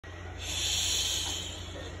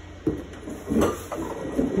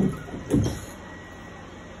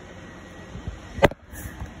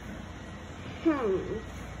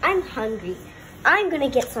hungry. I'm gonna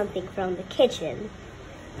get something from the kitchen.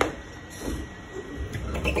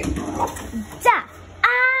 Da!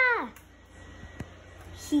 Ah!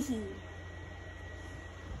 Hee hee.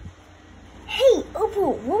 Hey,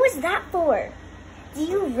 Opal, what was that for? Do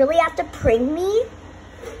you really have to prank me?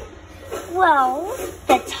 Well,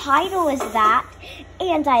 the title is that,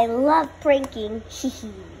 and I love pranking. Hee hee.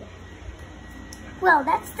 Well,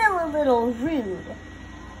 that's still a little rude.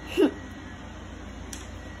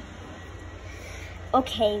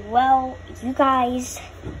 Okay, well, you guys,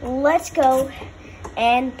 let's go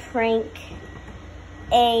and prank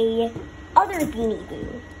a other Beanie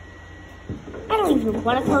Boo. I don't even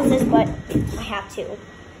want to close this, but I have to.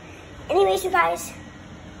 Anyways, you guys,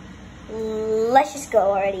 let's just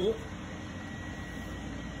go already.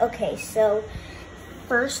 Okay, so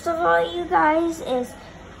first of all, you guys, is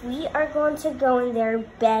we are going to go in their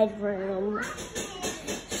bedroom.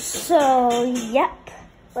 So, yep,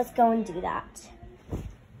 let's go and do that.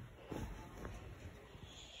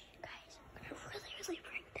 Guys, I'm gonna really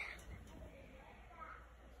prank them.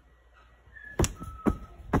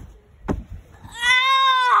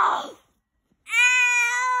 Ow!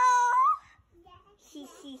 Ow! Hee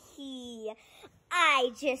hee hee.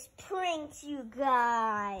 I just pranked you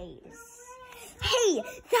guys. Hey,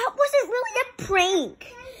 that wasn't really a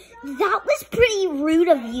prank. That was pretty rude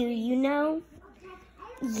of you, you know?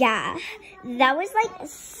 Yeah, that was like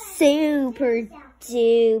super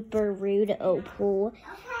duper rude, Opal.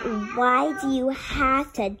 Why do you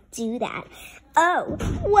have to do that? Oh,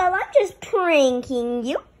 well, I'm just pranking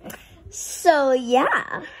you. So,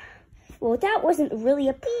 yeah. Well, that wasn't really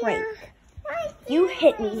a prank. You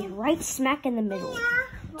hit me right smack in the middle.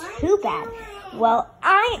 Too bad. Well,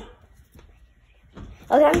 okay,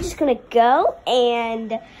 I'm just gonna go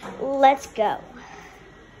and let's go.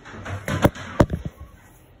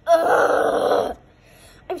 Ugh.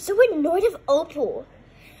 I'm so annoyed of Opal.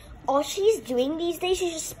 All she's doing these days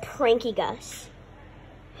is just pranking us.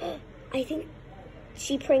 I think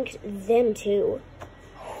she pranked them too.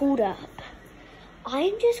 Hold up.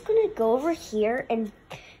 I'm just gonna go over here and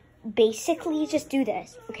basically just do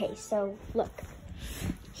this. Okay, so look.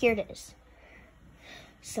 Here it is.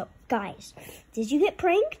 So, guys, did you get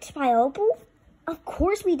pranked by Opal? Of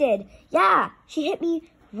course we did. Yeah, she hit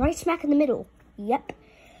me right smack in the middle. Yep.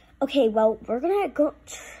 Okay, well, we're gonna go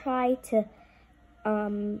try to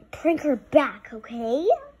prank her back, okay?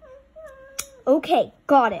 Okay,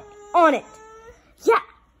 got it. On it. Yeah,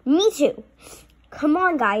 me too. Come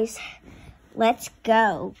on, guys. Let's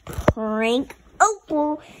go prank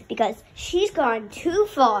Opal because she's gone too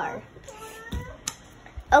far.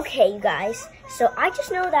 Okay, you guys. So I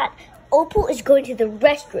just know that Opal is going to the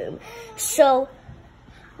restroom. So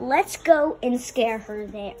let's go and scare her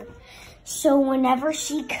there. So whenever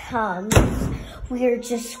she comes, we're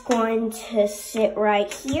just going to sit right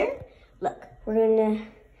here. Look, we're gonna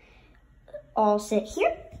all sit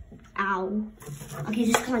here. Ow. Okay,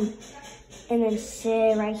 just come. And then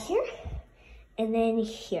sit right here. And then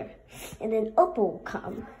here. And then Opal will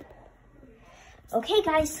come. Okay,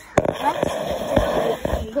 guys.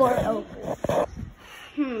 Let's for Opal.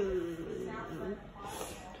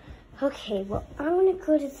 Okay, well, I'm gonna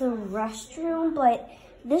go to the restroom, but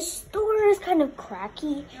this door is kind of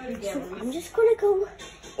cracky, so I'm just gonna go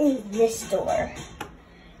in this door.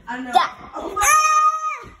 That. Oh,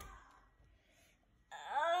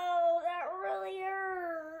 that really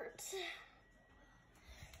hurt.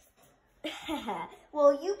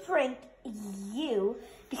 Well, you pranked you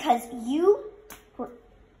because you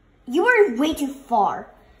were way too far.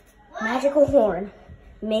 What? Magical horn.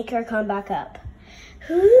 Make her come back up.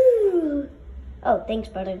 Ooh. Oh, thanks,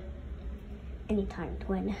 brother. Anytime,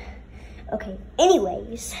 twin. Okay,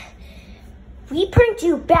 anyways. We pranked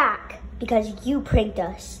you back because you pranked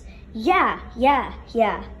us. Yeah.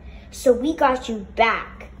 So we got you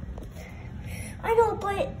back. I know,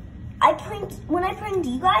 but when I pranked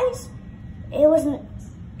you guys, it was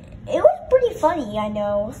pretty funny, I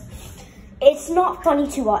know. It's not funny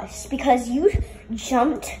to us because you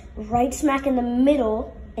jumped right smack in the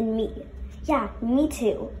middle and me. Yeah, me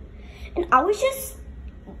too. And I was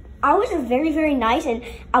very, very nice and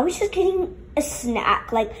I was just getting a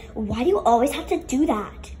snack. Like, why do you always have to do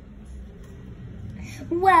that?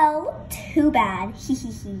 Well, too bad. Hee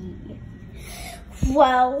hee hee.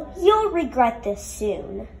 Well, you'll regret this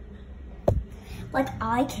soon. Like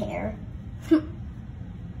I care.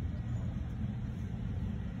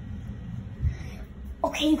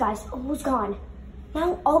 Okay, you guys, Opal's gone.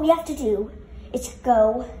 Now all we have to do is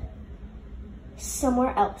go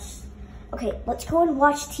somewhere else. Okay, let's go and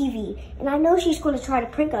watch TV. And I know she's going to try to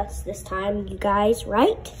prank us this time, you guys,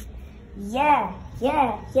 right? Yeah.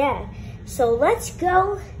 Yeah. So let's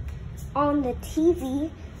go on the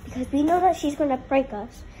TV because we know that she's gonna prank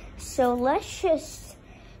us. So let's just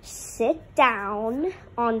sit down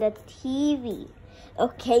on the TV.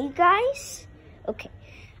 Okay, guys? Okay.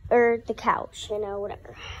 Or the couch,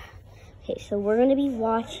 whatever. Okay, so we're gonna be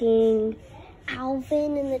watching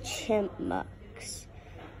Alvin and the Chipmunks.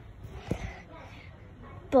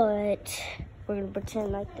 But we're gonna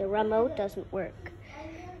pretend like the remote doesn't work.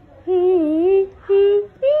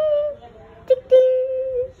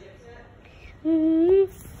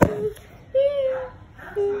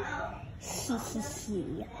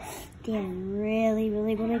 They're really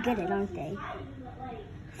gonna get it, aren't they?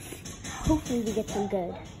 Hopefully we get some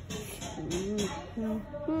good.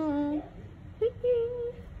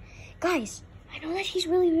 Guys, I know that she's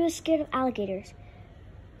really scared of alligators.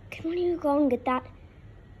 Can one of you go and get that?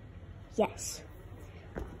 Yes.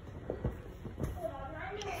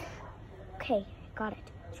 Okay, got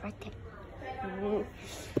it. It's right there.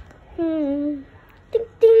 Ding,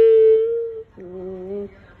 ding.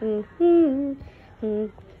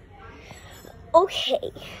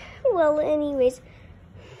 Okay, well, anyways,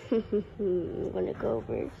 I'm gonna go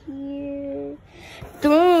over here. Ah!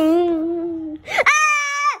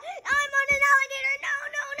 I'm on an alligator! No!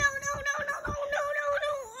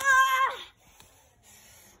 Ah!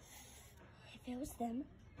 If it was them.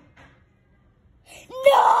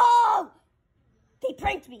 No! They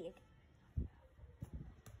pranked me.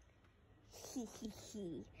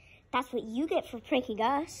 That's what you get for pranking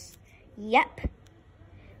us. Yep.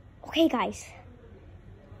 Okay, guys.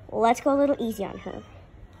 Let's go a little easy on her.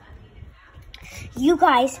 You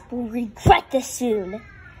guys will regret this soon.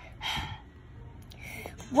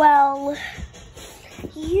 Well,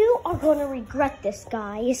 you are going to regret this,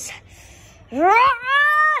 guys.